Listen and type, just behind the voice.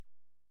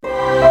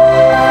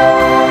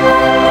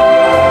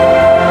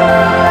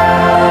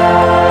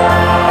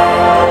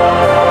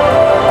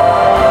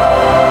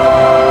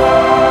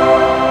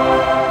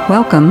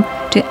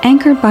Welcome to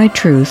Anchored by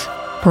Truth,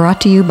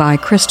 brought to you by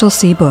Crystal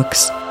Sea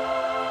Books.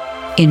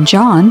 In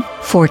John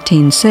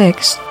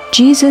 14:6,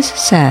 Jesus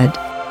said,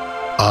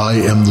 I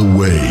am the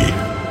way,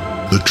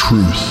 the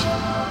truth,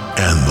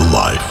 and the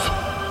life.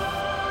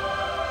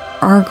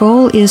 Our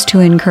goal is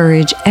to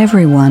encourage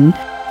everyone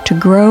to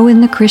grow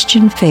in the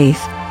Christian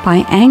faith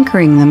by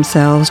anchoring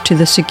themselves to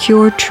the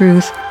secure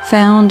truth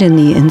found in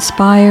the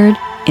inspired,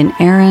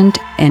 inerrant,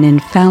 and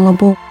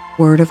infallible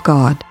Word of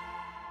God.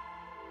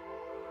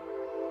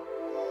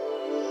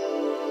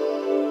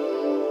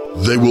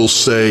 They will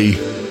say,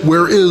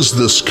 where is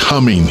this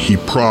coming he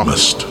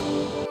promised?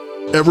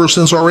 Ever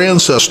since our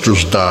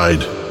ancestors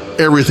died,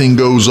 everything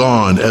goes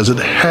on as it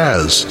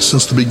has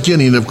since the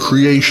beginning of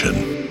creation.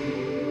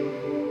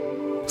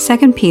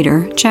 2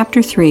 Peter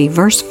chapter 3,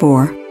 verse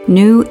 4,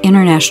 New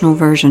International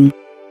Version.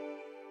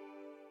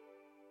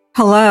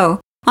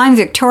 Hello, I'm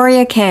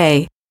Victoria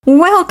Kay.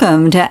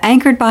 Welcome to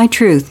Anchored by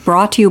Truth,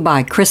 brought to you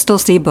by Crystal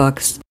Sea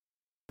Books.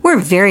 We're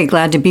very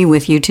glad to be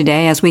with you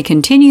today as we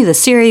continue the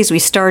series we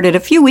started a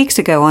few weeks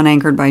ago on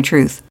Anchored by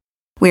Truth.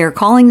 We are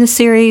calling the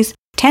series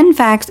 10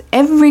 Facts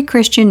Every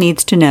Christian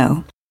Needs to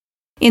Know.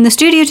 In the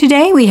studio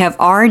today, we have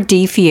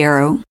R.D.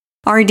 Fierro.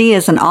 R.D.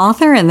 is an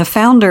author and the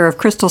founder of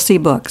Crystal Sea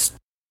Books.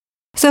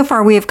 So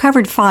far, we have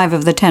covered 5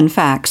 of the 10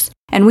 facts,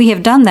 and we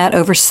have done that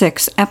over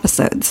 6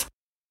 episodes.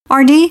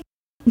 R.D.,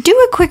 do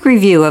a quick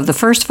review of the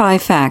first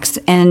 5 facts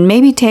and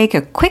maybe take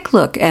a quick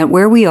look at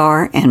where we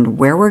are and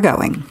where we're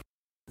going.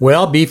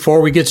 Well,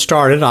 before we get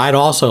started, I'd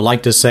also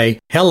like to say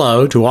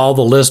hello to all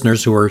the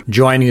listeners who are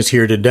joining us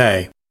here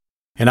today.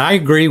 And I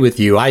agree with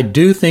you. I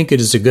do think it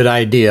is a good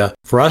idea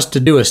for us to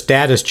do a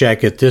status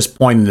check at this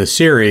point in the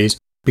series,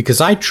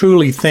 because I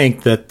truly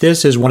think that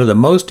this is one of the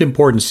most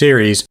important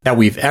series that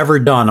we've ever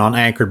done on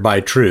Anchored by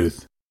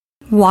Truth.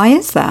 Why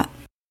is that?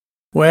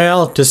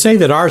 Well, to say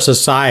that our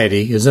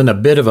society is in a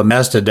bit of a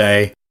mess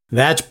today,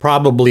 that's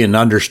probably an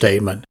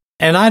understatement.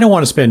 And I don't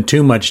want to spend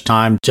too much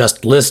time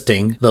just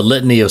listing the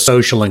litany of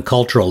social and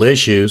cultural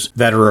issues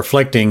that are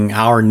afflicting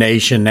our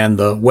nation and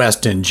the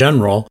West in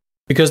general,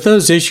 because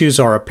those issues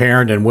are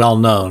apparent and well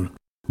known.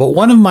 But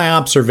one of my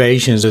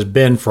observations has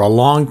been for a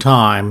long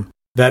time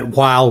that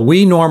while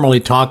we normally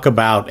talk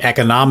about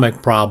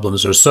economic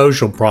problems or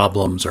social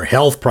problems or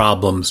health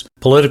problems,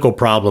 political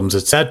problems,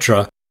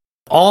 etc.,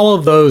 all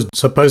of those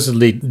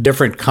supposedly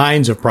different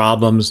kinds of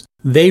problems,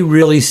 they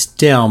really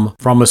stem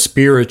from a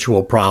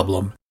spiritual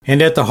problem.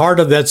 And at the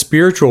heart of that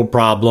spiritual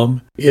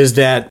problem is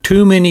that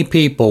too many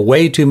people,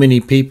 way too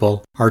many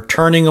people, are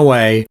turning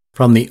away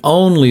from the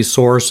only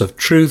source of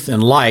truth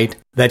and light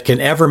that can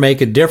ever make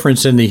a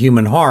difference in the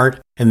human heart,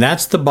 and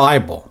that's the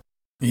Bible.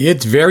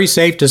 It's very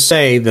safe to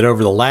say that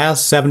over the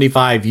last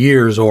 75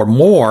 years or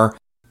more,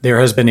 there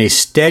has been a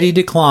steady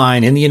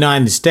decline in the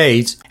United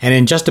States and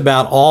in just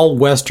about all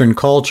Western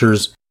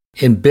cultures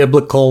in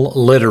biblical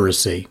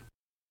literacy.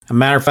 As a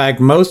matter of fact,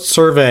 most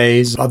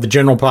surveys of the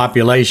general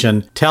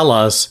population tell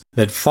us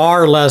that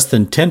far less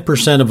than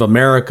 10% of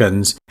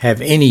Americans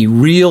have any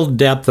real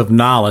depth of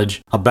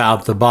knowledge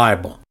about the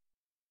Bible.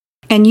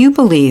 And you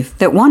believe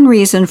that one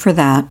reason for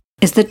that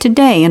is that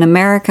today in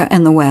America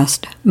and the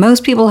West,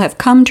 most people have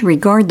come to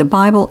regard the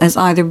Bible as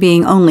either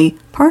being only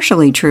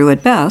partially true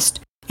at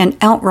best and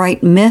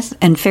outright myth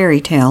and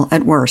fairy tale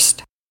at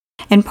worst.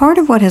 And part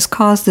of what has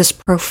caused this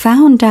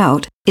profound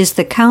doubt is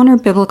the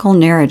counter-biblical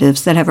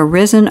narratives that have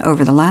arisen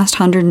over the last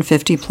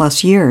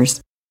 150-plus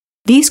years.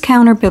 These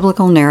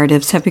counter-biblical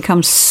narratives have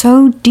become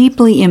so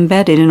deeply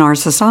embedded in our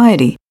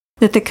society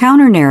that the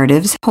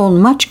counter-narratives hold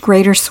much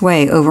greater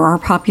sway over our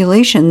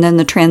population than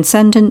the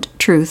transcendent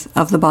truth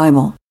of the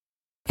Bible.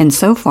 And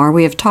so far,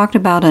 we have talked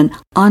about an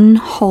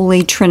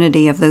unholy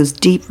trinity of those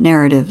deep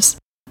narratives: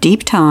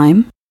 deep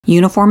time,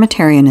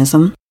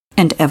 uniformitarianism,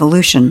 and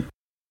evolution.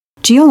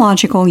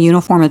 Geological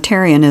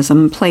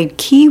uniformitarianism played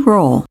key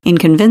role in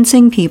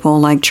convincing people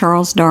like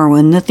Charles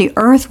Darwin that the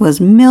Earth was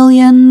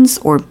millions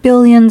or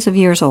billions of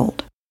years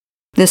old.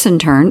 This in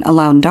turn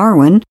allowed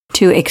Darwin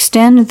to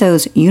extend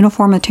those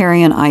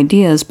uniformitarian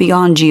ideas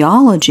beyond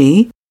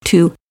geology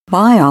to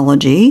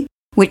biology,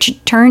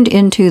 which turned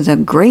into the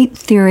great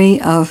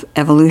theory of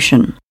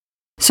evolution.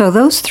 So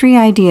those 3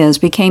 ideas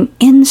became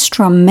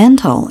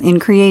instrumental in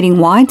creating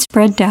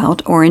widespread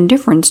doubt or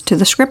indifference to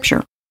the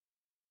Scripture.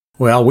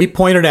 Well, we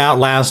pointed out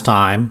last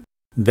time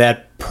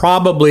that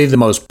probably the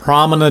most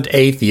prominent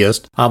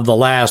atheist of the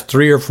last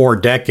 3 or 4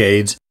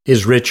 decades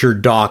is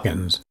Richard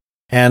Dawkins.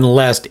 And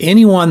lest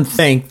anyone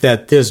think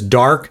that this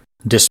dark,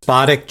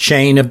 despotic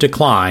chain of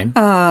decline...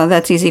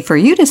 That's easy for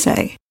you to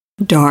say.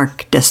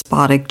 Dark,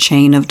 despotic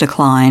chain of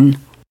decline.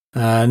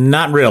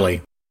 Not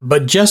really.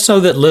 But just so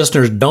that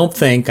listeners don't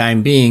think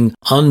I'm being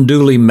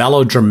unduly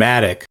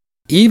melodramatic,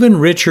 even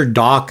Richard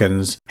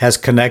Dawkins has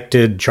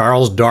connected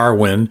Charles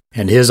Darwin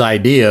and his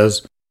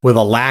ideas with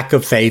a lack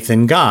of faith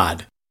in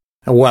God,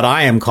 what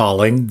I am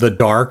calling the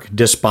dark,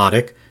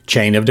 despotic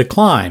chain of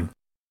decline.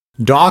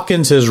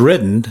 Dawkins has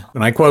written,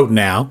 and I quote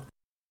now,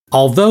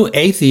 although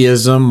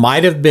atheism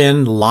might have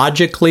been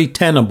logically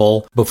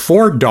tenable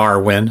before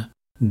Darwin,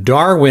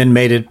 Darwin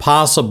made it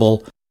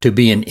possible to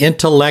be an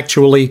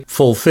intellectually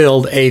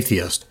fulfilled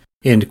atheist,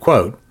 end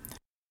quote.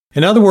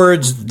 In other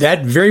words,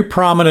 that very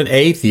prominent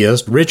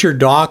atheist, Richard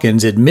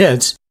Dawkins,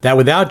 admits that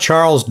without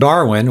Charles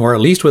Darwin, or at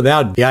least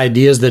without the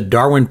ideas that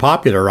Darwin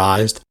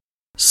popularized,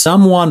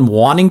 someone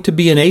wanting to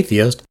be an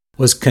atheist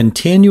was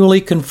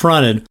continually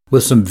confronted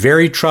with some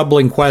very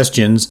troubling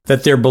questions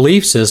that their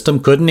belief system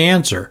couldn't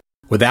answer.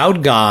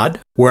 Without God,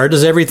 where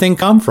does everything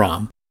come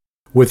from?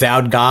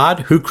 Without God,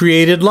 who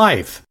created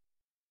life?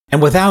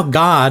 And without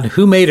God,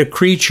 who made a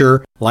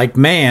creature like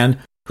man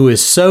who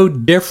is so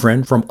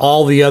different from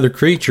all the other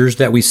creatures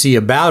that we see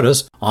about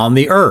us on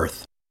the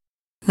earth?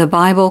 The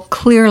Bible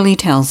clearly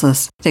tells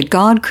us that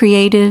God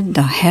created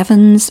the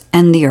heavens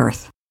and the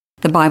earth.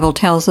 The Bible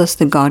tells us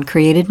that God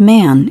created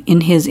man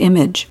in His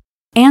image.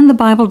 And the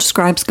Bible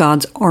describes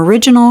God's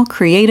original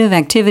creative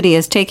activity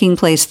as taking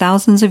place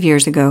thousands of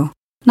years ago,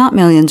 not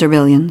millions or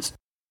billions.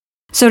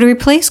 So to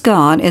replace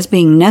God as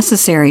being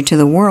necessary to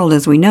the world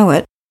as we know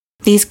it,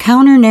 these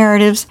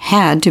counter-narratives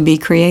had to be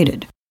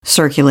created,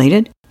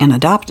 circulated, and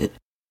adopted.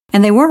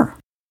 And they were.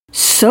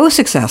 So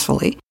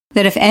successfully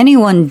that if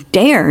anyone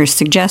dares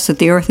suggest that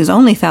the earth is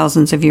only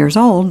thousands of years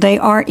old, they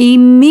are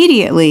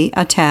immediately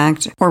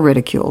attacked or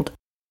ridiculed.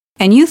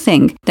 And you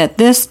think that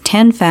this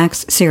 10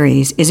 Facts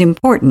series is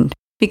important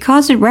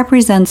because it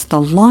represents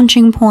the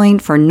launching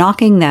point for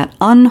knocking that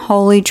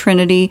unholy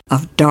trinity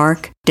of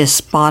dark,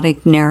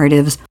 despotic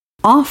narratives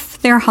off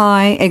their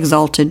high,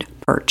 exalted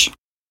perch.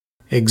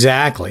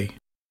 Exactly.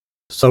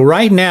 So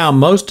right now,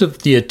 most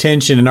of the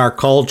attention in our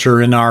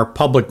culture, in our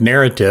public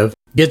narrative,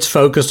 gets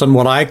focused on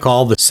what I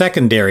call the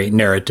secondary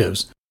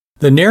narratives.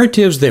 The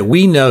narratives that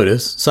we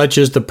notice, such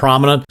as the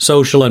prominent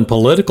social and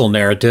political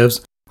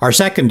narratives, are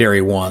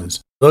secondary ones.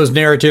 Those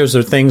narratives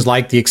are things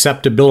like the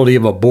acceptability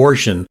of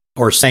abortion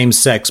or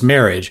same-sex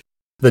marriage,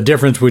 the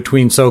difference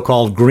between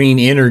so-called green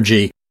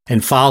energy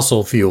and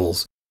fossil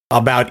fuels,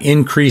 about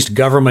increased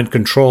government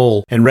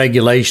control and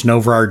regulation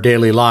over our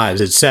daily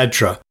lives,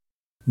 etc.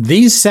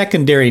 These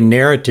secondary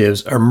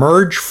narratives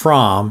emerge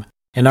from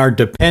and are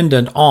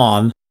dependent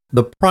on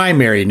the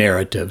primary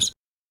narratives.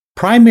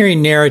 Primary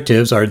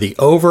narratives are the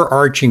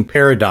overarching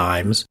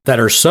paradigms that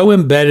are so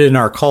embedded in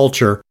our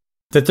culture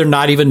that they're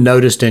not even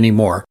noticed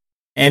anymore.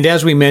 And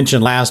as we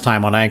mentioned last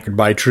time on Anchored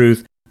by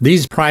Truth,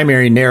 these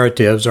primary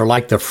narratives are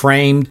like the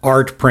framed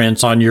art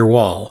prints on your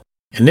wall.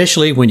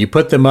 Initially, when you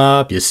put them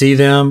up, you see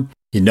them,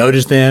 you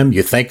notice them,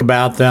 you think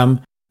about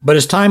them. But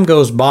as time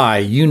goes by,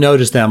 you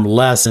notice them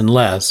less and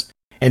less.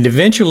 And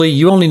eventually,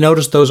 you only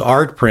notice those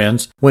art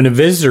prints when a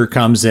visitor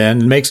comes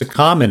in and makes a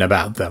comment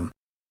about them.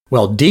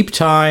 Well, deep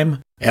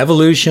time,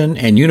 evolution,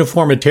 and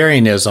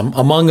uniformitarianism,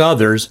 among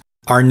others,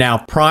 are now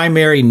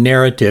primary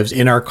narratives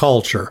in our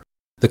culture.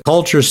 The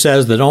culture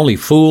says that only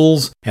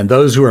fools and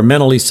those who are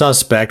mentally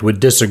suspect would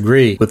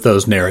disagree with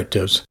those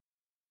narratives.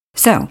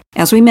 So,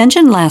 as we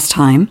mentioned last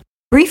time,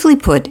 briefly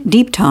put,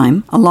 deep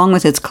time, along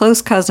with its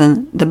close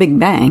cousin, the Big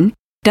Bang,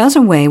 does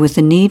away with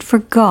the need for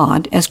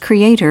God as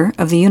creator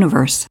of the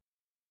universe.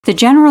 The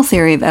general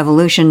theory of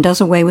evolution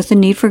does away with the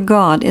need for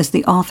God as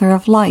the author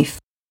of life.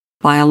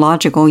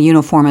 Biological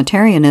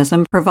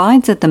uniformitarianism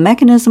provides that the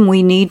mechanism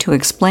we need to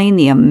explain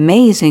the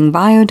amazing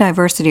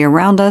biodiversity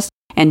around us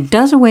and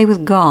does away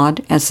with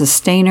God as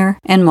sustainer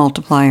and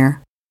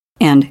multiplier.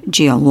 And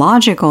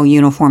geological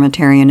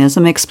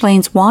uniformitarianism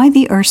explains why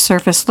the Earth's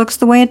surface looks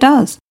the way it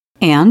does.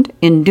 And,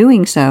 in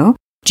doing so,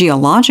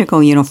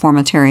 geological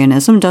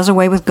uniformitarianism does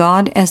away with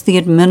God as the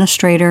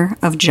administrator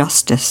of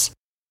justice.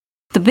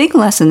 The big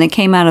lesson that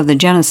came out of the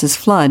Genesis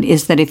flood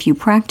is that if you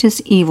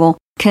practice evil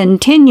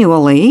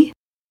continually,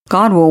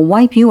 God will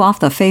wipe you off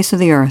the face of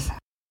the earth.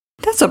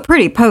 That's a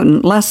pretty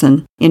potent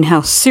lesson in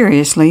how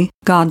seriously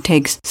God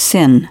takes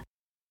sin.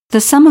 The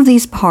sum of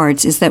these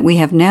parts is that we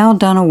have now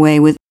done away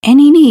with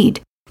any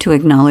need to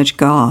acknowledge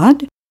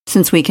God,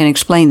 since we can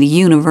explain the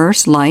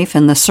universe, life,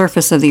 and the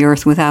surface of the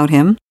earth without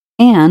Him,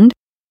 and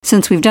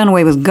since we've done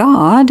away with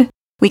God,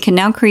 we can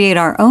now create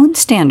our own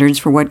standards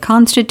for what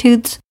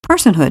constitutes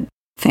personhood,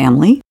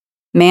 family,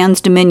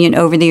 man's dominion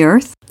over the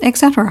earth,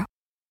 etc.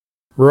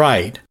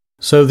 Right.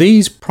 So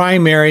these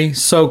primary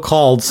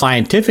so-called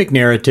scientific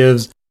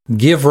narratives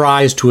give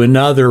rise to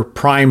another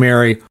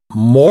primary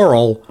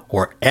moral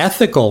or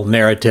ethical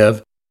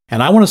narrative,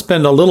 and I want to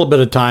spend a little bit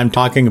of time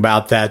talking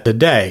about that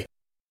today.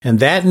 And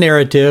that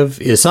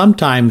narrative is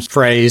sometimes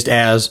phrased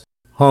as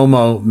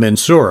homo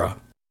mensura.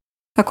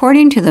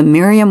 According to the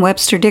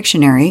Merriam-Webster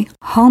Dictionary,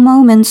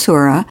 homo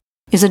mensura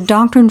is a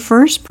doctrine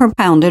first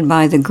propounded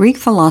by the Greek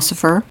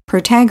philosopher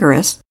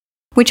Protagoras,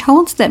 which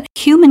holds that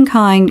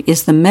humankind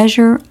is the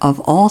measure of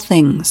all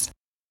things.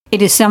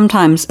 It is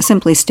sometimes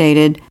simply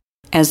stated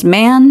as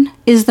man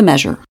is the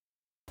measure.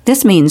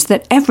 This means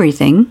that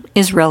everything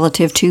is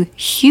relative to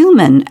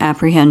human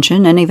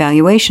apprehension and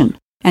evaluation,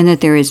 and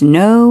that there is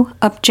no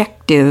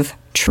objective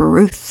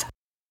truth.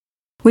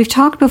 We've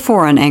talked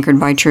before on Anchored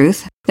by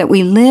Truth that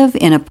we live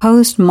in a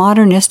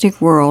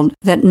postmodernistic world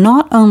that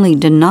not only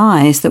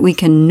denies that we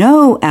can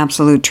know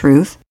absolute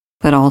truth,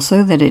 but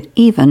also that it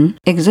even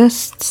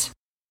exists.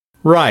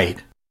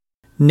 Right.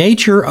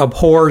 Nature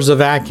abhors a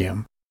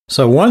vacuum.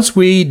 So once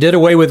we did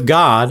away with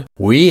God,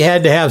 we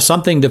had to have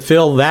something to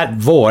fill that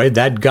void,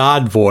 that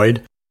God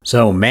void.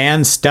 So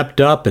man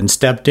stepped up and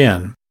stepped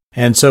in.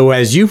 And so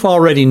as you've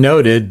already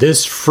noted,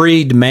 this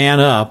freed man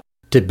up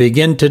to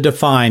begin to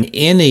define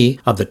any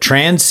of the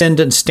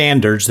transcendent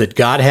standards that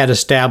God had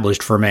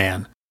established for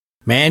man.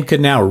 Man could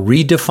now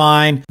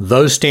redefine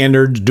those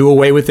standards, do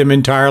away with them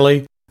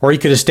entirely, or he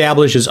could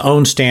establish his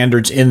own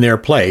standards in their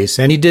place,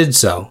 and he did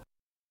so.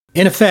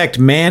 In effect,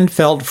 man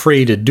felt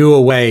free to do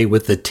away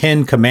with the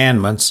 10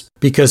 Commandments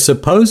because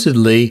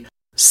supposedly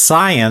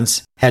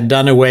science had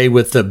done away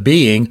with the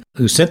being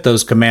who sent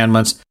those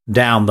commandments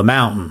down the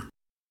mountain.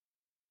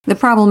 The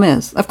problem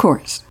is, of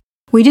course,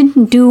 we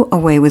didn't do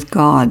away with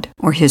God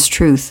or His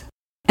truth,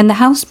 and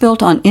the house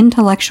built on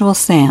intellectual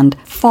sand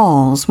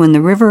falls when the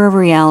river of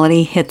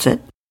reality hits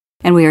it.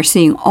 And we are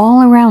seeing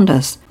all around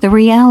us the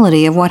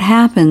reality of what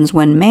happens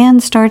when man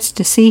starts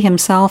to see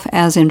himself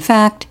as, in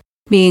fact,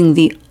 being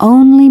the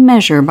only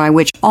measure by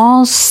which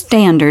all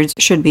standards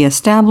should be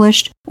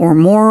established or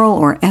moral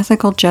or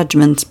ethical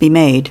judgments be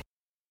made.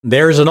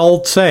 There's an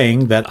old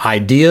saying that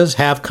ideas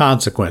have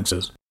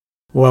consequences.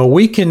 Well,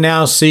 we can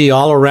now see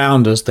all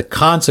around us the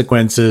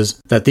consequences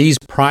that these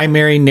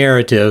primary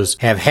narratives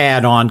have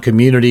had on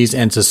communities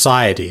and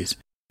societies.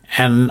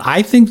 And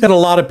I think that a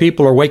lot of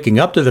people are waking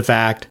up to the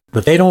fact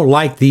that they don't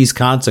like these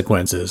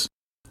consequences.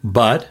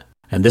 But,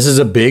 and this is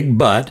a big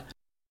but,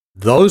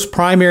 those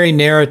primary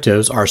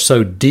narratives are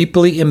so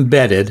deeply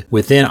embedded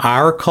within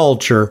our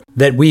culture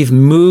that we've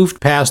moved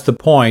past the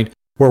point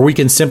where we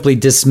can simply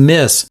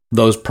dismiss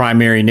those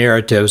primary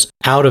narratives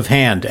out of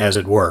hand, as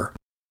it were.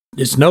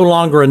 It's no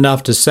longer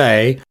enough to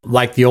say,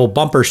 like the old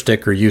bumper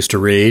sticker used to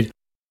read,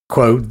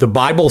 quote, "The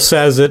Bible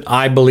says it,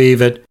 I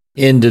believe it,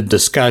 end of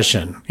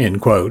discussion,"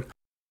 end quote.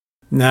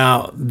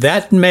 Now,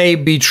 that may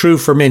be true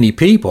for many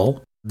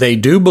people. They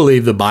do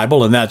believe the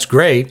Bible, and that's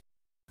great.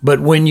 But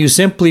when you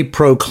simply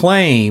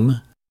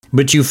proclaim,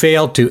 but you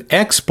fail to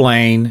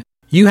explain,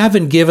 you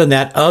haven't given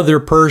that other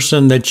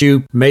person that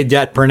you made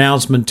that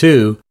pronouncement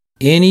to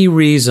any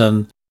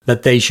reason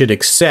that they should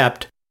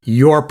accept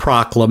your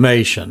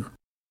proclamation.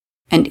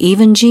 And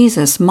even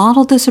Jesus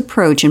modeled this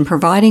approach in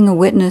providing a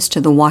witness to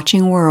the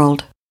watching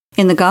world.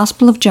 In the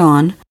Gospel of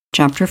John,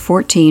 chapter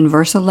 14,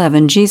 verse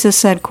 11, Jesus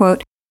said,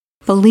 quote,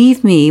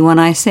 "Believe me when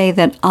I say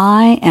that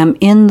I am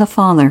in the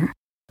Father,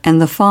 and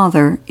the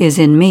Father is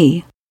in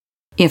me.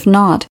 If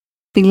not,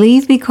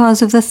 believe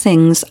because of the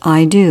things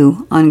I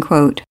do,"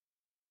 unquote.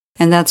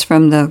 And that's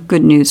from the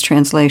Good News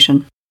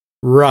translation.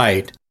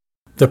 Right.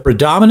 The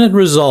predominant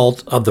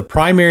result of the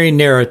primary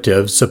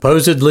narratives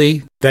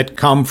supposedly that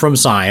come from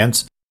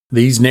science,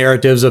 these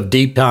narratives of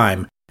deep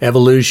time,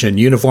 evolution,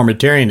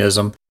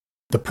 uniformitarianism,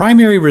 the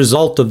primary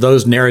result of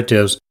those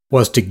narratives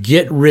was to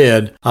get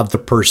rid of the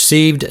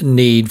perceived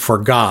need for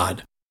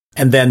God.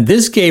 And then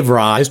this gave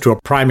rise to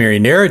a primary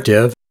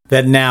narrative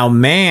that now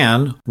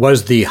man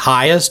was the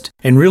highest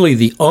and really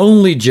the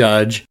only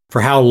judge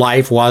for how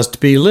life was to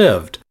be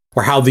lived,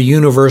 or how the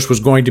universe was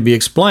going to be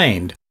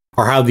explained,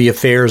 or how the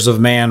affairs of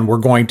man were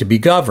going to be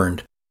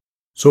governed.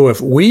 So if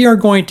we are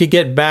going to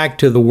get back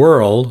to the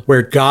world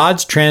where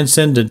God's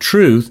transcendent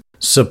truth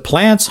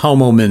supplants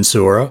homo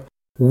mensura,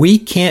 we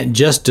can't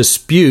just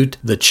dispute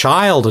the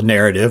child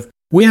narrative.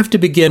 We have to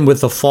begin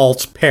with the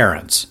false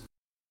parents.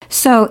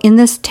 So in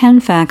this 10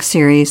 Facts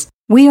series,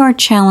 we are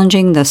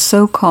challenging the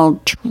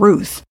so-called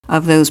truth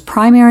of those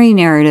primary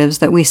narratives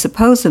that we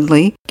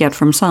supposedly get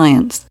from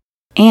science.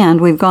 And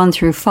we've gone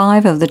through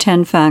 5 of the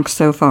 10 facts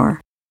so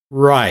far.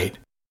 Right.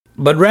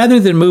 But rather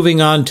than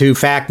moving on to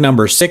fact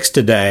number 6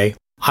 today,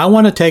 I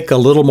want to take a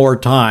little more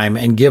time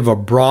and give a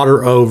broader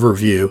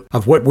overview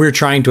of what we're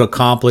trying to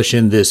accomplish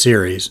in this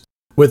series.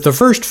 With the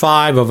first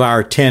 5 of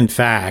our 10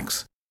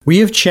 facts, we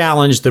have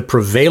challenged the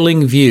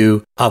prevailing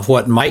view of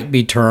what might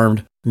be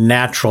termed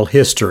natural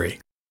history.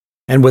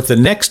 And with the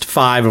next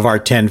 5 of our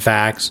 10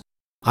 facts,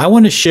 I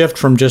want to shift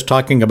from just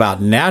talking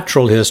about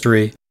natural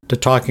history to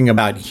talking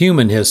about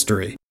human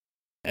history.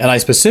 And I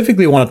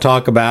specifically want to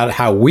talk about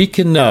how we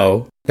can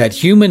know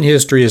that human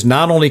history is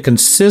not only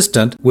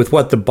consistent with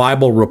what the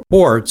Bible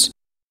reports,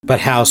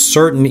 but how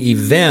certain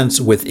events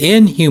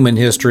within human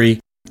history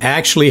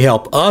actually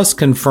help us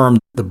confirm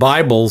the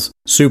Bible's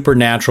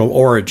supernatural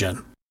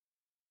origin.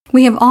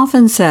 We have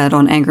often said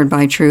on Anchored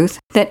by Truth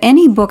that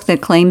any book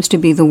that claims to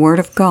be the Word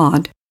of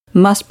God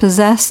must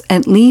possess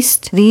at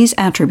least these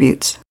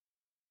attributes.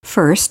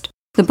 First,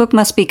 the book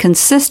must be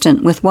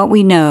consistent with what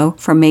we know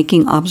from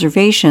making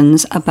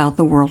observations about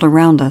the world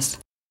around us.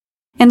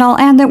 And I'll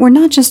add that we're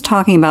not just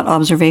talking about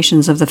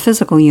observations of the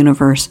physical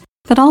universe,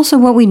 but also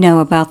what we know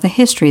about the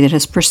history that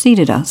has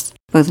preceded us,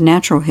 both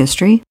natural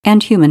history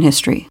and human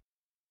history.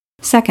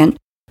 Second,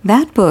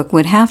 that book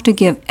would have to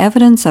give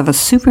evidence of a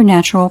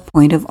supernatural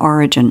point of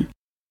origin.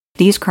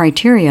 These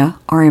criteria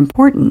are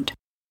important.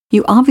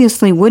 You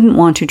obviously wouldn't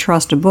want to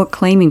trust a book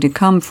claiming to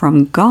come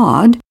from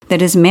God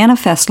that is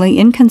manifestly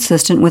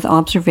inconsistent with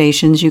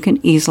observations you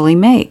can easily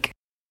make.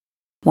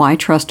 Why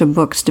trust a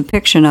book's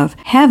depiction of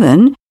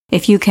heaven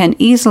if you can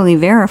easily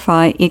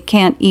verify it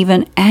can't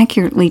even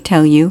accurately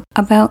tell you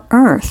about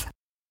Earth?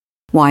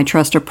 Why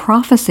trust a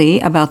prophecy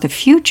about the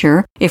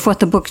future if what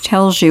the book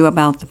tells you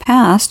about the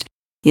past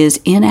is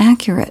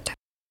inaccurate?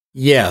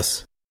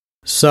 Yes.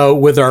 So,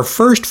 with our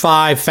first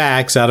 5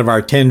 facts out of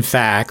our 10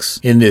 facts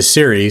in this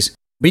series,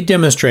 we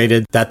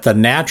demonstrated that the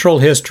natural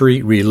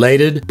history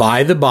related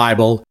by the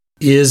Bible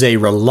is a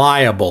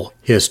reliable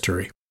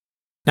history.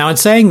 Now, in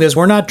saying this,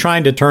 we're not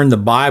trying to turn the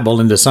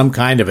Bible into some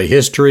kind of a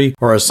history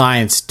or a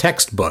science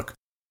textbook.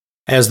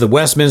 As the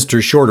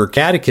Westminster Shorter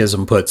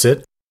Catechism puts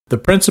it, the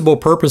principal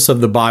purpose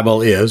of the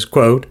Bible is,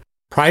 quote,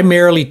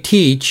 primarily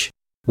teach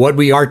what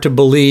we are to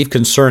believe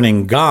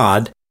concerning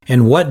God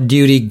and what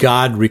duty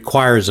God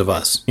requires of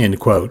us, end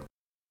quote.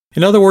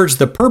 In other words,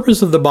 the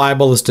purpose of the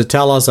Bible is to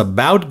tell us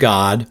about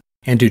God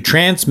and to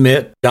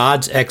transmit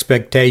God's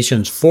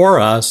expectations for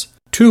us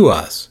to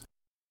us.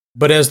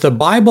 But as the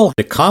Bible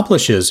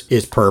accomplishes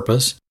its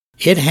purpose,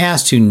 it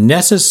has to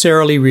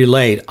necessarily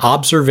relate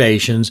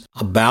observations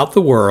about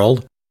the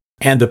world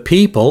and the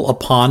people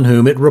upon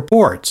whom it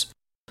reports.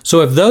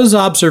 So if those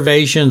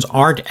observations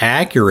aren't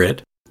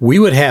accurate, we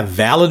would have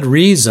valid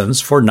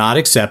reasons for not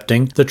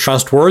accepting the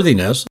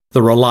trustworthiness,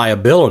 the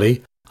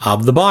reliability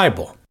of the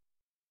Bible.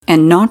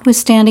 And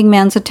notwithstanding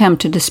man's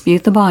attempt to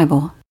dispute the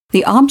Bible,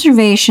 the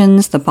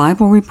observations the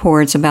Bible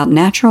reports about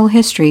natural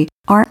history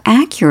are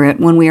accurate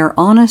when we are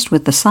honest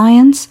with the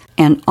science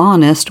and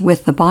honest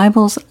with the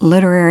Bible's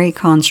literary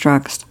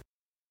constructs.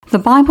 The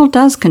Bible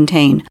does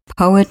contain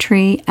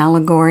poetry,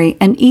 allegory,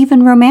 and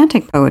even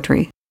romantic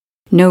poetry.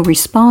 No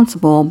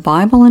responsible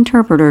Bible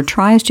interpreter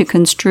tries to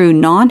construe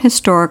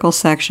non-historical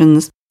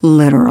sections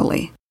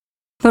literally.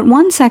 But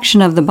one section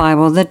of the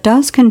Bible that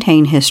does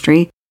contain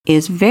history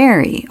is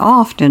very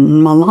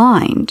often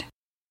maligned.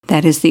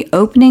 That is the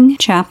opening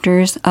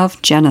chapters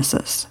of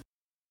Genesis.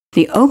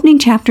 The opening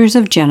chapters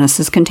of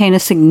Genesis contain a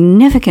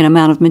significant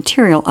amount of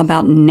material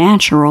about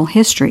natural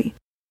history.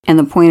 And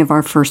the point of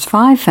our first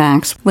 5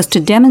 facts was to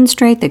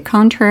demonstrate that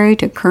contrary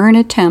to current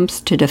attempts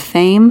to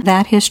defame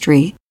that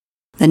history,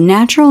 the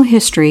natural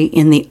history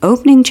in the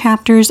opening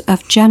chapters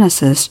of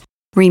Genesis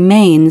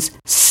remains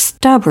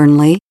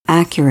stubbornly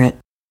accurate.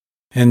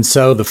 And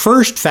so the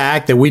first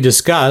fact that we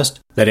discussed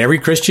that every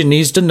Christian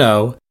needs to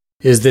know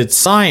is that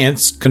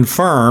science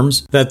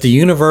confirms that the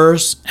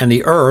universe and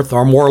the earth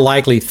are more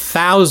likely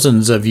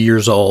thousands of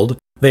years old.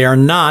 They are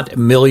not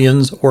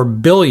millions or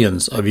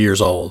billions of years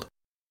old.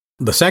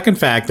 The second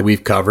fact that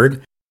we've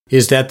covered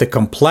is that the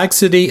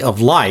complexity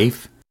of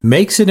life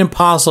makes it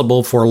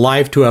impossible for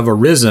life to have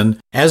arisen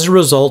as a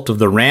result of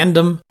the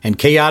random and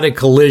chaotic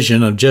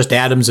collision of just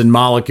atoms and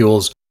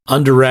molecules,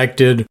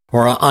 undirected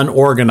or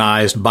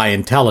unorganized by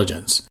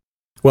intelligence.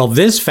 Well,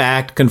 this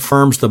fact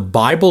confirms the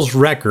Bible's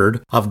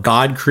record of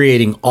God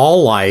creating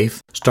all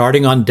life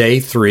starting on day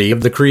 3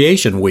 of the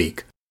creation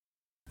week.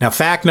 Now,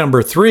 fact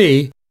number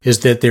 3 is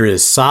that there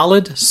is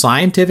solid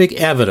scientific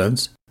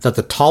evidence that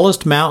the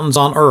tallest mountains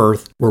on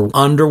Earth were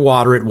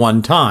underwater at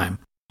one time.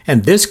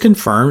 And this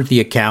confirms the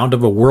account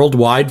of a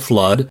worldwide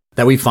flood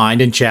that we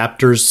find in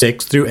chapters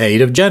 6 through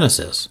 8 of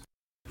Genesis.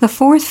 The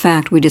fourth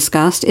fact we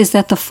discussed is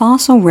that the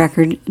fossil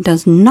record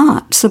does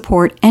not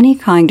support any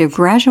kind of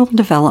gradual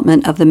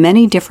development of the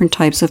many different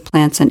types of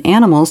plants and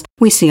animals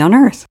we see on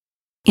Earth.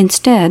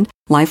 Instead,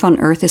 life on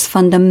Earth is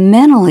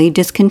fundamentally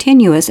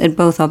discontinuous at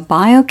both a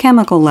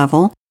biochemical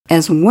level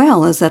as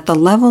well as at the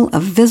level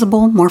of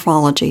visible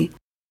morphology.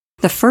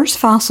 The first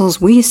fossils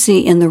we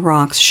see in the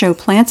rocks show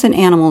plants and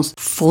animals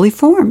fully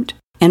formed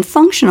and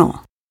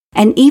functional.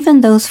 And even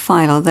those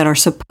phyla that are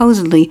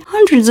supposedly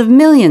hundreds of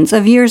millions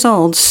of years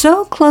old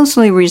so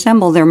closely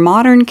resemble their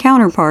modern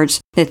counterparts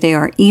that they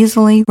are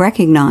easily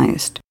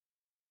recognized.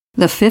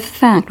 The fifth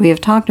fact we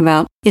have talked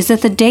about is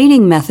that the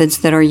dating methods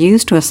that are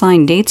used to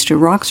assign dates to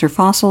rocks or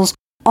fossils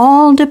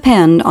all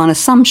depend on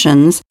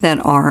assumptions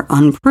that are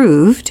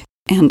unproved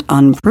and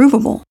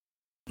unprovable.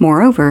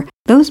 Moreover,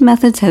 those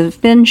methods have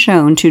been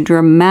shown to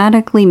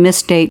dramatically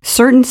misdate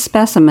certain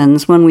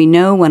specimens when we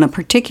know when a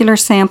particular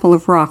sample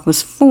of rock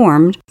was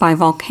formed by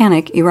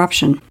volcanic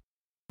eruption.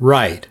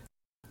 Right.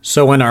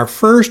 So in our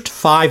first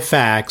 5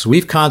 facts,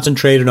 we've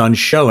concentrated on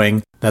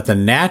showing that the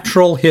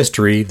natural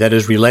history that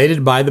is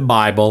related by the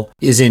Bible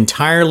is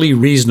entirely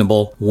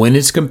reasonable when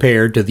it's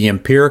compared to the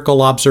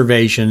empirical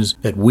observations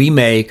that we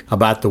make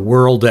about the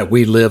world that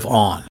we live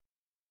on.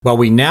 Well,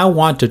 we now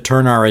want to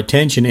turn our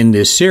attention in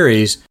this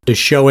series to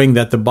showing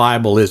that the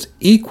Bible is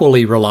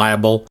equally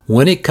reliable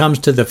when it comes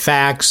to the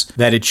facts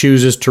that it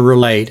chooses to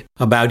relate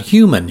about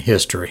human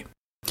history.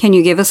 Can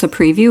you give us a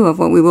preview of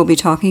what we will be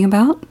talking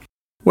about?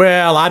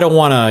 Well, I don't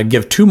want to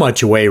give too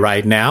much away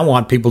right now. I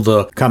want people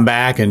to come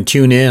back and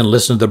tune in and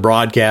listen to the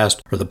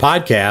broadcast or the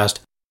podcast.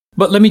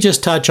 But let me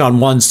just touch on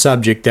one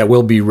subject that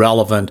will be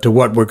relevant to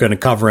what we're going to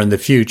cover in the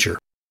future: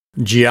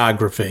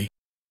 geography.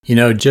 You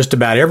know, just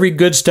about every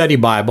good study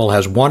Bible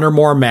has one or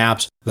more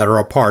maps that are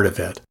a part of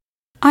it.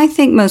 I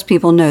think most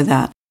people know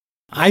that.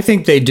 I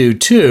think they do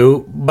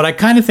too, but I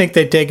kind of think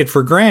they take it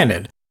for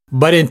granted.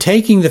 But in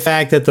taking the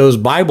fact that those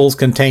Bibles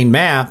contain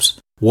maps,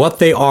 what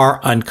they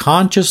are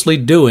unconsciously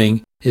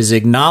doing is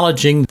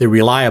acknowledging the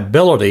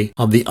reliability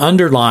of the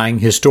underlying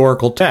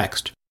historical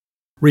text.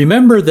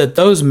 Remember that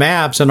those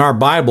maps in our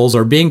Bibles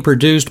are being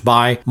produced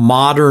by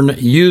modern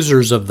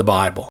users of the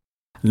Bible.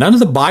 None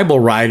of the Bible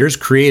writers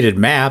created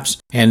maps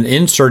and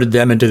inserted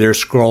them into their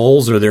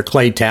scrolls or their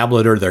clay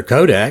tablet or their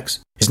codex.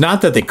 It's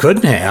not that they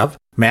couldn't have.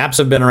 Maps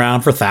have been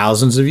around for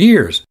thousands of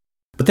years.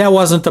 But that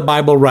wasn't the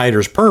Bible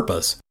writers'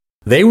 purpose.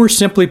 They were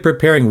simply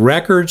preparing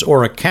records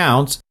or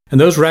accounts, and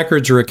those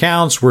records or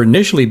accounts were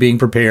initially being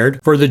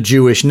prepared for the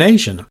Jewish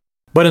nation.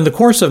 But in the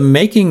course of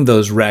making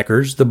those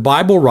records, the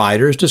Bible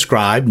writers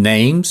described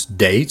names,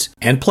 dates,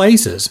 and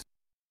places.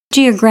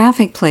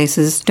 Geographic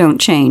places don't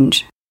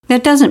change.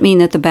 That doesn't mean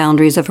that the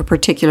boundaries of a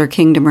particular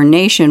kingdom or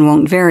nation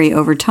won't vary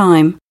over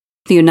time.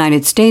 The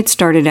United States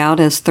started out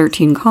as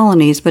 13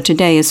 colonies, but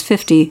today is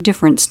 50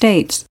 different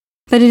states.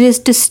 But it is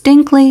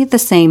distinctly the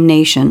same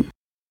nation.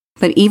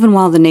 But even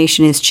while the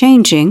nation is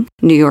changing,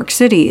 New York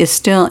City is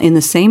still in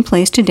the same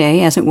place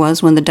today as it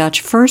was when the Dutch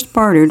first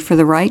bartered for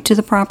the right to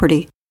the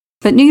property.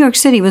 But New York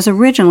City was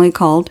originally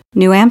called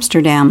New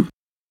Amsterdam.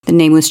 The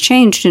name was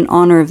changed in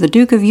honor of the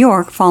Duke of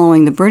York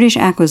following the British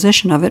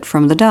acquisition of it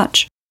from the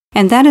Dutch.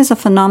 And that is a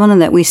phenomenon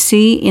that we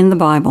see in the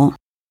Bible.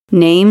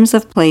 Names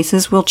of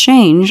places will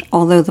change,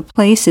 although the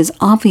place is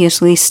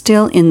obviously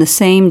still in the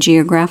same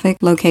geographic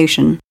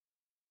location.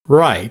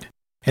 Right.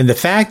 And the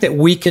fact that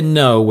we can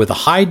know with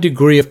a high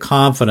degree of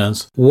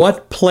confidence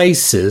what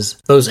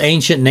places those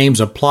ancient names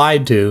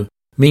applied to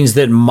means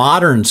that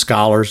modern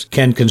scholars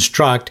can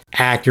construct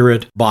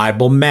accurate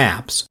Bible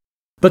maps.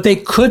 But they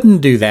couldn't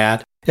do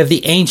that if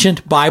the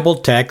ancient Bible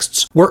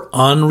texts were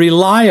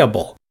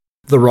unreliable.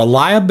 The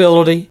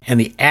reliability and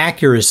the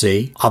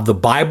accuracy of the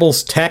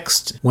Bible's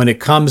text when it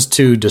comes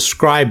to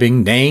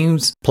describing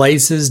names,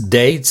 places,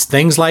 dates,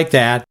 things like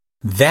that,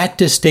 that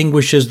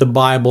distinguishes the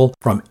Bible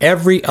from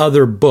every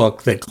other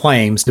book that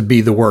claims to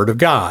be the Word of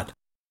God.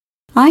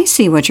 I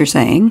see what you're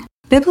saying.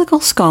 Biblical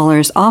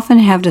scholars often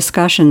have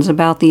discussions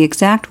about the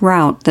exact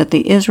route that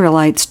the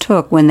Israelites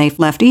took when they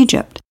left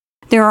Egypt.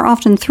 There are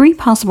often 3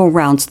 possible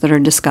routes that are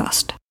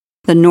discussed: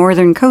 the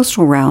northern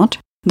coastal route,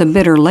 the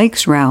Bitter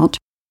Lakes route,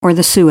 or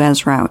the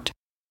Suez route.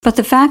 But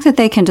the fact that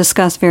they can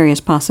discuss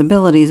various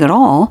possibilities at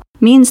all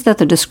means that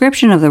the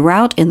description of the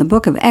route in the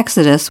book of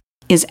Exodus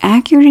is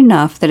accurate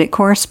enough that it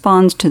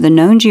corresponds to the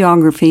known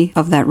geography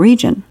of that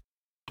region.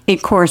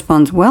 It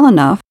corresponds well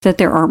enough that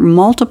there are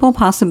multiple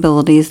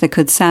possibilities that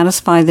could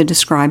satisfy the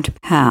described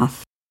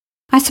path.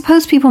 I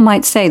suppose people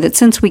might say that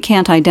since we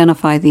can't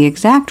identify the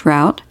exact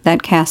route,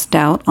 that casts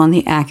doubt on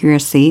the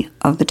accuracy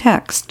of the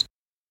text.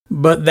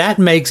 But that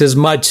makes as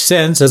much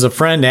sense as a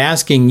friend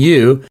asking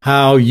you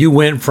how you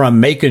went from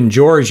Macon,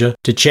 Georgia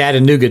to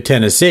Chattanooga,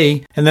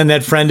 Tennessee, and then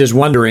that friend is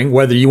wondering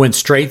whether you went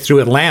straight through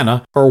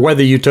Atlanta or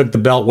whether you took the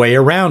Beltway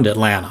around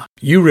Atlanta.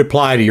 You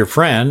reply to your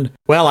friend,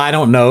 "Well, I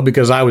don't know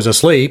because I was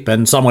asleep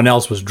and someone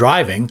else was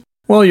driving."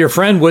 Well, your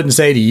friend wouldn't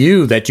say to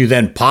you that you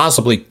then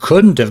possibly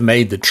couldn't have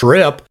made the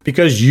trip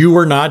because you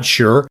were not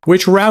sure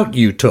which route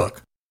you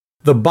took.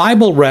 The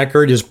Bible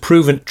record is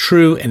proven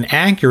true and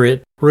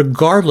accurate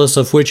regardless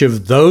of which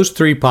of those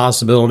 3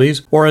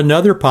 possibilities or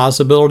another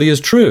possibility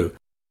is true.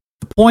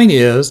 The point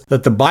is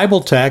that the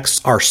Bible texts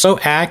are so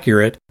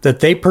accurate that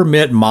they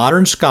permit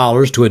modern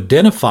scholars to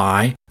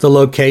identify the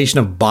location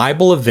of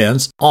Bible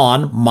events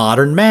on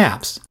modern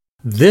maps.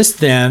 This,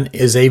 then,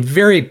 is a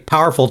very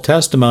powerful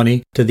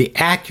testimony to the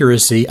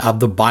accuracy of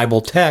the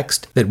Bible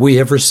text that we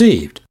have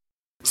received.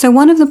 So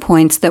one of the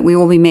points that we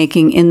will be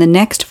making in the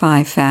next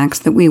 5 facts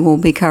that we will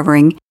be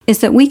covering is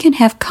that we can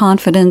have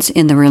confidence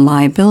in the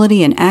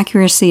reliability and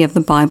accuracy of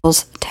the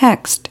Bible's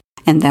text,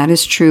 and that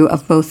is true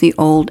of both the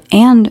Old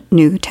and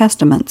New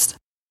Testaments.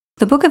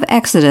 The book of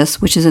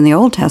Exodus, which is in the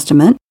Old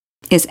Testament,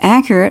 is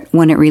accurate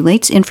when it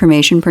relates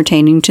information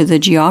pertaining to the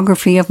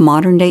geography of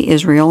modern-day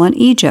Israel and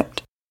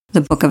Egypt.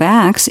 The book of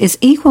Acts is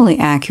equally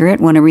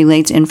accurate when it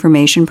relates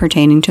information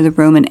pertaining to the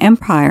Roman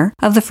Empire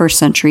of the 1st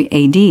century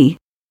AD.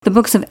 The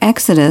books of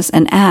Exodus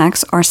and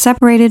Acts are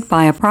separated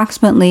by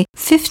approximately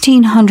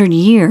 1,500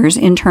 years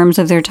in terms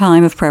of their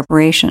time of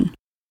preparation.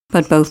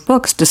 But both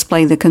books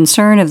display the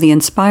concern of the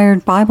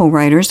inspired Bible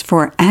writers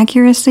for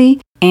accuracy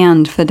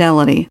and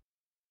fidelity.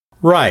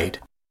 Right.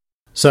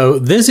 So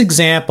this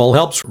example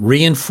helps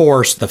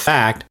reinforce the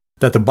fact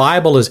that the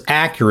Bible is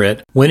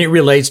accurate when it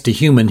relates to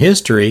human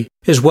history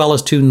as well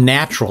as to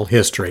natural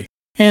history.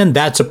 And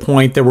that's a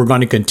point that we're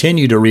going to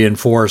continue to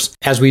reinforce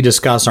as we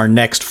discuss our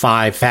next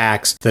 5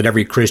 facts that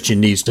every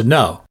Christian needs to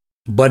know.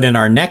 But in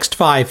our next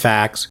 5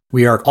 facts,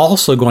 we are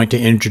also going to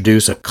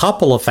introduce a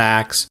couple of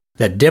facts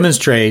that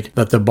demonstrate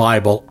that the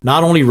Bible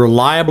not only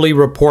reliably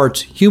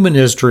reports human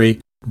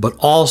history, but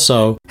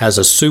also has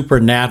a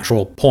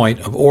supernatural point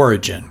of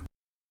origin.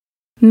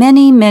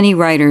 Many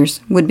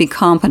writers would be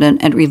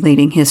competent at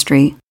relating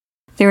history.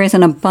 There is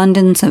an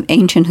abundance of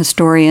ancient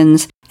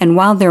historians, and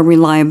while their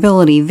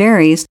reliability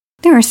varies,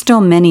 there are still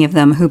many of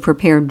them who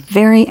prepared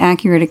very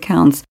accurate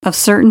accounts of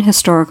certain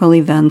historical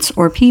events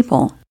or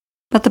people.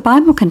 But the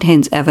Bible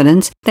contains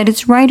evidence that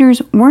its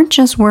writers weren't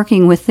just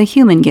working with the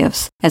human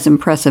gifts, as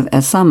impressive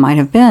as some might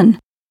have been,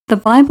 The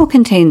Bible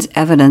contains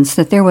evidence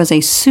that there was a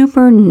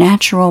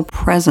supernatural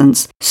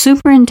presence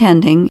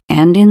superintending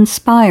and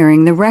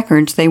inspiring the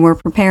records they were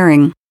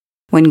preparing.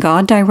 When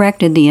God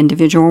directed the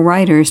individual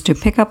writers to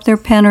pick up their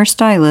pen or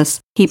stylus,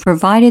 He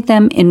provided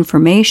them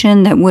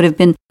information that would have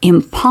been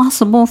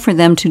impossible for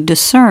them to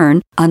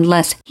discern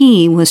unless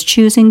He was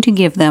choosing to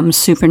give them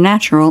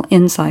supernatural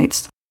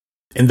insights.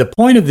 And the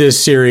point of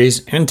this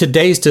series and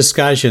today's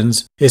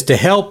discussions is to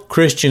help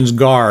Christians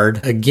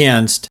guard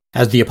against,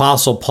 as the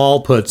Apostle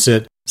Paul puts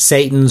it,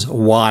 Satan's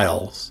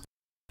wiles.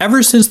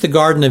 Ever since the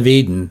Garden of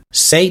Eden,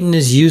 Satan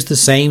has used the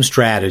same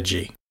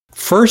strategy.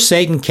 First,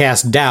 Satan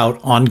casts doubt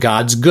on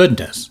God's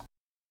goodness.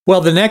 Well,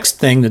 the next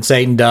thing that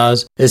Satan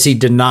does is he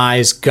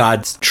denies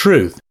God's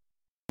truth.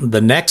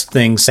 The next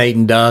thing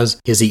Satan does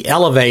is he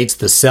elevates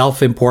the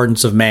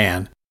self-importance of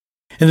man.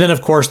 And then,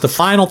 of course, the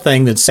final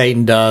thing that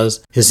Satan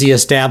does is he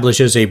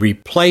establishes a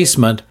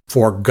replacement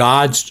for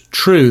God's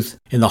truth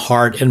in the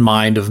heart and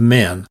mind of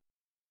men.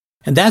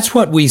 And that's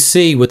what we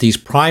see with these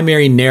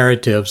primary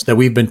narratives that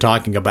we've been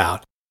talking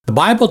about. The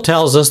Bible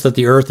tells us that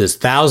the earth is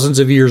thousands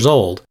of years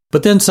old,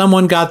 but then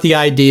someone got the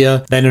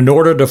idea that in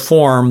order to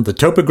form the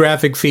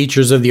topographic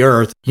features of the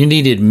earth, you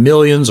needed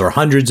millions or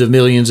hundreds of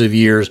millions of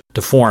years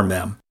to form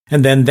them.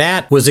 And then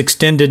that was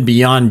extended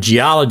beyond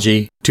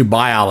geology to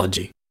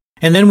biology.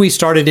 And then we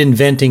started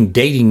inventing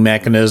dating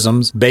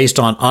mechanisms based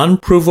on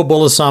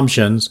unprovable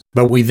assumptions,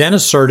 but we then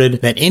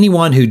asserted that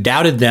anyone who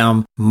doubted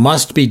them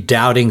must be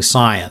doubting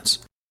science.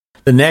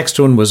 The next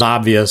one was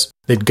obvious,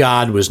 that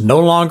God was no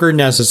longer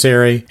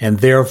necessary, and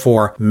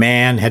therefore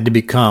man had to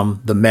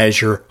become the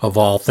measure of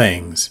all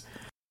things.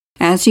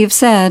 As you've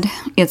said,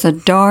 it's a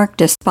dark,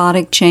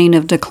 despotic chain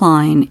of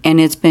decline, and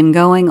it's been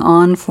going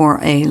on for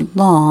a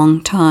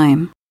long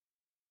time.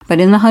 But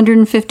in the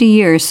 150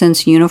 years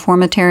since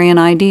uniformitarian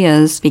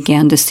ideas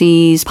began to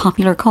seize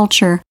popular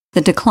culture,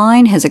 the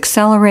decline has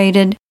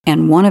accelerated,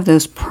 and one of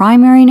those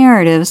primary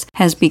narratives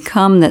has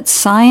become that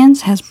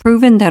science has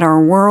proven that our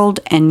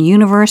world and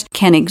universe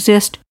can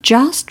exist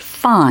just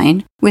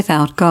fine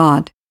without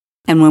God.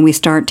 And when we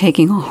start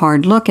taking a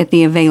hard look at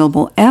the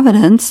available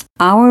evidence,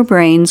 our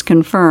brains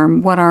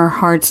confirm what our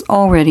hearts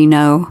already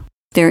know.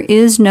 There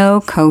is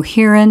no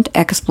coherent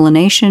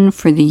explanation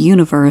for the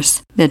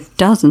universe that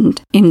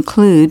doesn't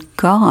include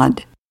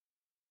God.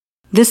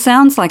 This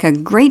sounds like a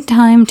great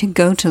time to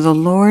go to the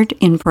Lord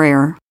in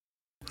prayer.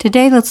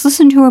 Today, let's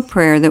listen to a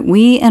prayer that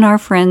we and our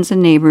friends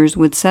and neighbors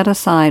would set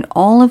aside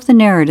all of the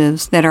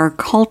narratives that our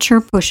culture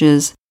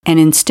pushes and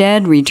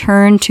instead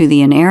return to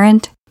the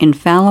inerrant,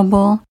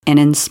 infallible, and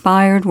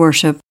inspired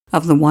worship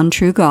of the one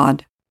true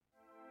God.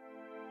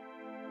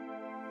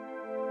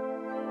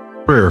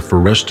 Prayer for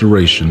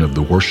restoration of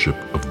the worship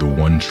of the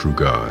one true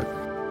God.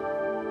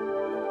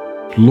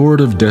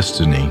 Lord of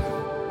destiny,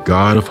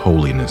 God of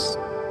holiness,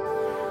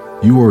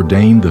 you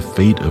ordained the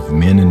fate of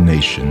men and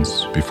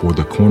nations before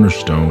the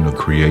cornerstone of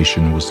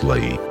creation was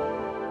laid.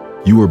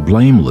 You are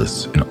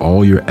blameless in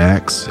all your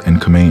acts and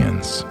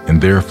commands,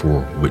 and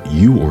therefore what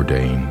you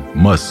ordain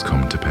must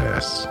come to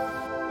pass.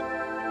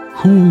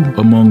 Who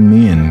among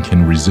men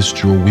can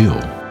resist your will?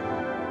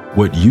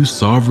 What you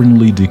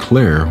sovereignly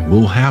declare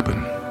will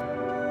happen.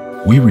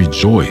 We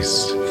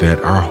rejoice that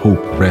our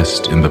hope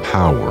rests in the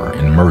power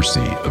and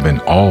mercy of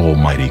an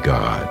almighty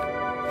God,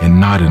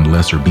 and not in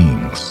lesser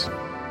beings.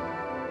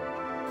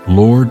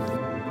 Lord,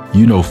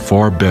 you know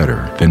far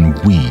better than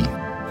we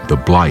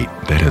the blight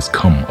that has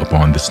come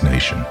upon this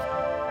nation.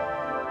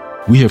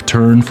 We have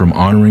turned from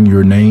honoring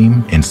your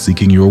name and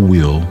seeking your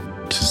will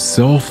to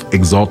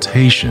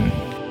self-exaltation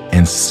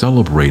and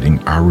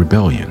celebrating our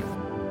rebellion.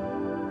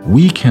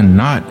 We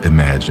cannot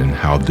imagine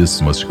how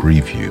this must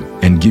grieve you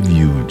and give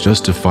you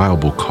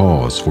justifiable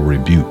cause for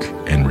rebuke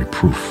and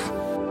reproof.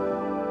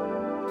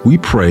 We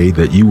pray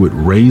that you would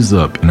raise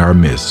up in our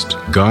midst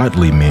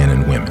godly men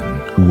and women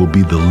who will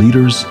be the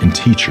leaders and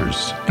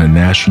teachers in a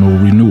national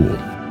renewal.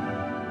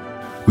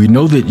 We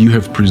know that you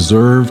have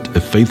preserved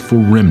a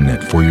faithful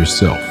remnant for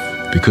yourself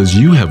because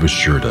you have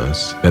assured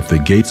us that the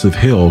gates of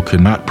hell could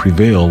not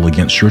prevail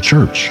against your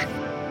church.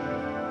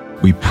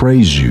 We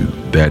praise you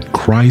that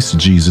Christ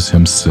Jesus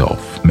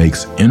himself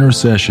makes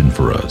intercession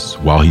for us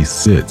while he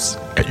sits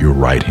at your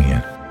right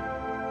hand.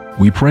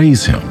 We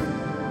praise him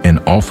and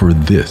offer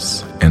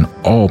this and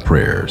all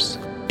prayers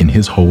in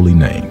his holy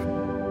name.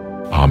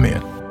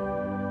 Amen.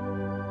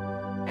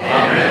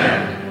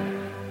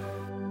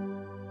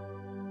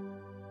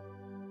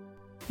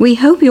 We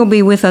hope you'll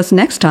be with us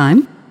next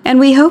time, and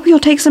we hope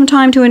you'll take some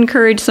time to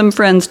encourage some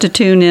friends to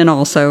tune in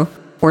also,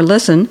 or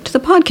listen to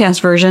the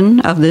podcast version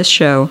of this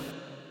show.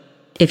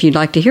 If you'd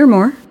like to hear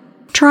more,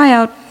 try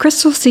out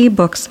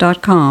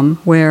crystalseabooks.com,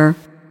 where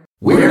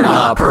we're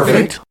not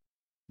perfect,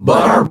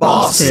 but our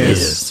boss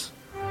is.